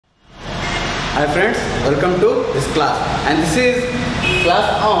Hi friends, welcome to this class, and this is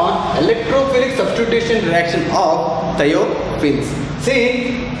class on electrophilic substitution reaction of thiophenes.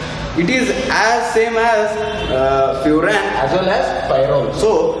 See, it is as same as furan as well as pyrrole.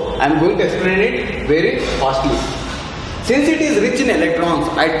 So I am going to explain it very fastly. Since it is rich in electrons,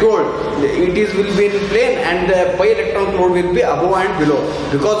 I told it will be in plane and the pi electron cloud will be above and below,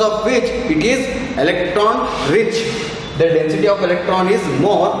 because of which it is electron rich. The density of electron is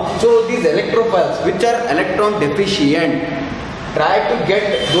more, so these electrophiles which are electron deficient try to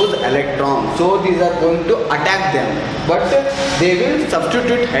get those electrons, so these are going to attack them, but they will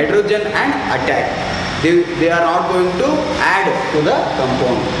substitute hydrogen and attack. They are not going to add to the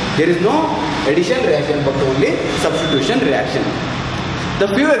compound. There is no addition reaction but only substitution reaction. The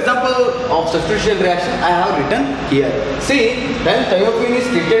few examples of substitution reaction I have written here. See, when thiophene is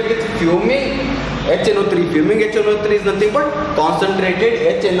treated with fuming HNO3, fuming HNO3 is nothing but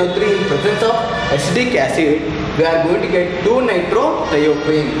concentrated HNO3 in presence of acidic acid, we are going to get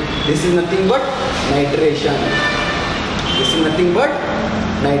 2-nitrothiophene. This is nothing but nitration. This is nothing but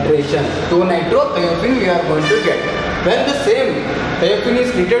nitration. 2-nitrothiophene we are going to get. When the same thiophene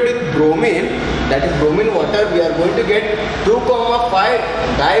is treated with bromine, that is bromine water, we are going to get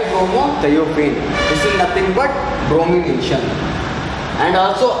 2,5-dibromothiophene. This is nothing but bromination. And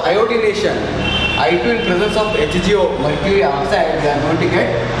also iodination. I2 in presence of HGO, mercury oxide, we are going to get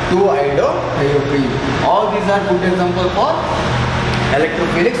 2-iodothiophene. All these are good examples for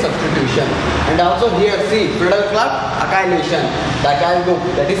electrophilic substitution. And also here see Friedel-Craft acylation. The acyl group,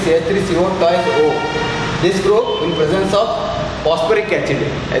 that is CH3CO twice O. This group in presence of phosphoric acid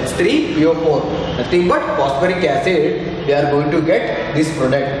H3PO4, nothing but phosphoric acid, we are going to get this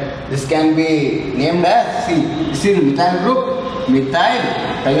product. This can be named as, see, this is methyl group, methyl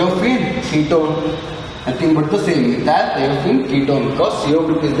thiophene ketone, nothing but the same, methyl thiophene ketone, because CO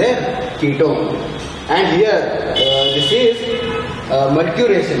group is there, ketone. And here this is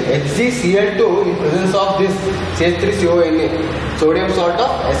mercuration, HgCl2 in presence of this CH3CONa, sodium salt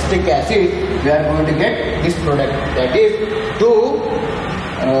of acetic acid, we are going to get this product, that is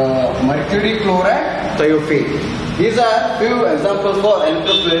 2-mercury chloride thiophene. These are few examples for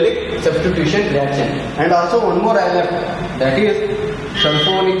electrophilic substitution reaction. And also one more I left, that is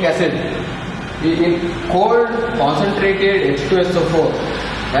sulphonic acid. In cold concentrated H2SO4,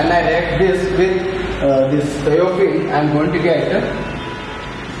 when I react this with this thiophene, I am going to get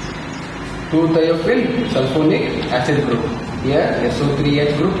 2-thiophene sulphonic acid group. Here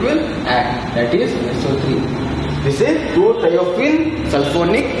SO3H group will act, that is SO3. This is 2-thiophene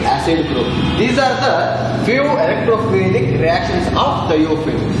sulphonic acid group. These are the few electrophilic reactions of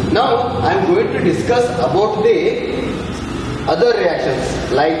thiophene. Now I am going to discuss about the other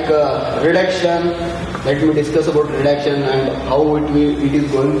reactions like reduction. Let me discuss about reduction and how it is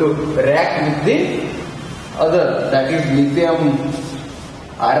going to react with the other, that is lithium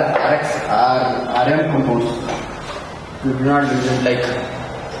RM compounds. You do not use it like,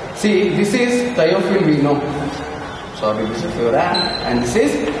 see, this is thiophene, we know. Sorry, this is furan, and this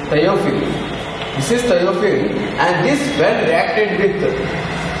is thiophene. This is thiophene, and this when reacted with,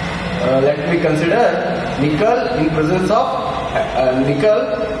 let me consider nickel in presence of nickel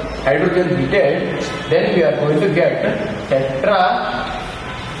hydrogen heated, then we are going to get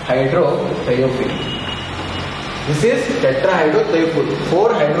tetrahydrothiophene. This is tetrahydrothiophene. 4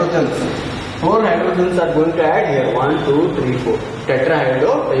 hydrogens. 4 hydrogens are going to add here. 1, 2, 3, 4.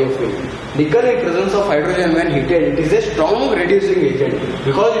 Tetrahydrothiophene. Nickel in presence of hydrogen when heated, it is a strong reducing agent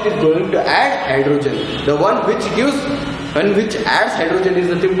because it is going to add hydrogen. The one which adds hydrogen is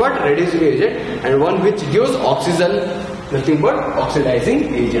nothing but reducing agent, and one which gives oxygen, nothing but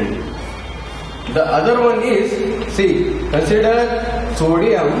oxidizing agent. The other one is, see, consider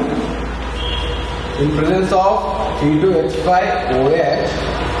sodium in presence of C2H5OH.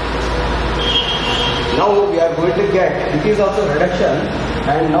 Now we are going to get, it is also reduction,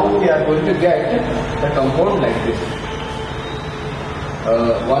 and now we are going to get the compound like this.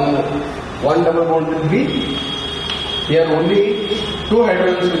 One double bond will be, here only 2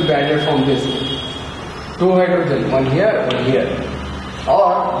 hydrogens will be added from this. 2 hydrogen, one here,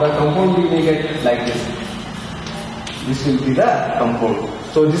 or the compound we may get like this. This will be the compound.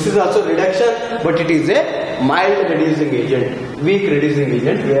 So this is also reduction, but it is a mild reducing agent, weak reducing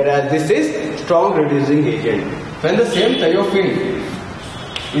agent, whereas this is strong reducing agent. When the same thiophene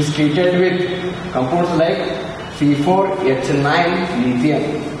is treated with compounds like C4H9 lithium,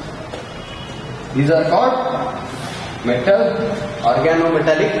 these are called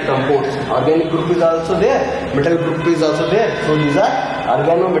organo-metallic compounds. Organic group is also there, metal group is also there. So these are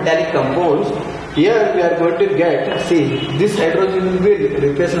organo-metallic compounds. here we are going to get, see, this hydrogen will be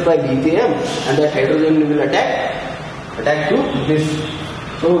replaced by lithium and that hydrogen will attack to this.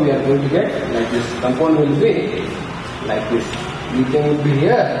 So we are going to get like this. Compound will be like this. Lithium will be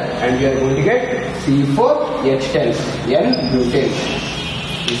here and we are going to get C4H10, N-butane.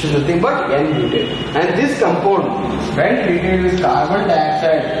 This is nothing but N-butane. And this compound, when treated with carbon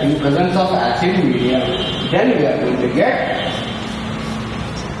dioxide in presence of acid medium, then we are going to get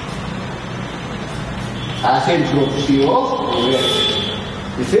acid group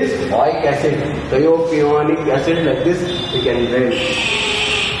COOH. This is oic acid, thiophenic acid, like this we can write.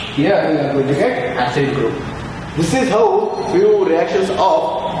 Here we are going to get acid group. This is how few reactions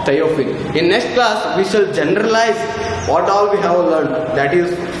of thiophene. In next class we shall generalize what all we have learned. That is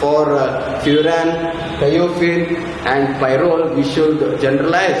for furan, thiophene and pyrrole we should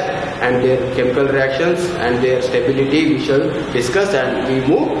generalize, and their chemical reactions and their stability we shall discuss and we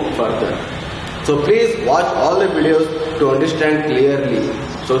move further. So please watch all the videos to understand clearly.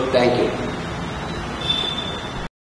 So thank you.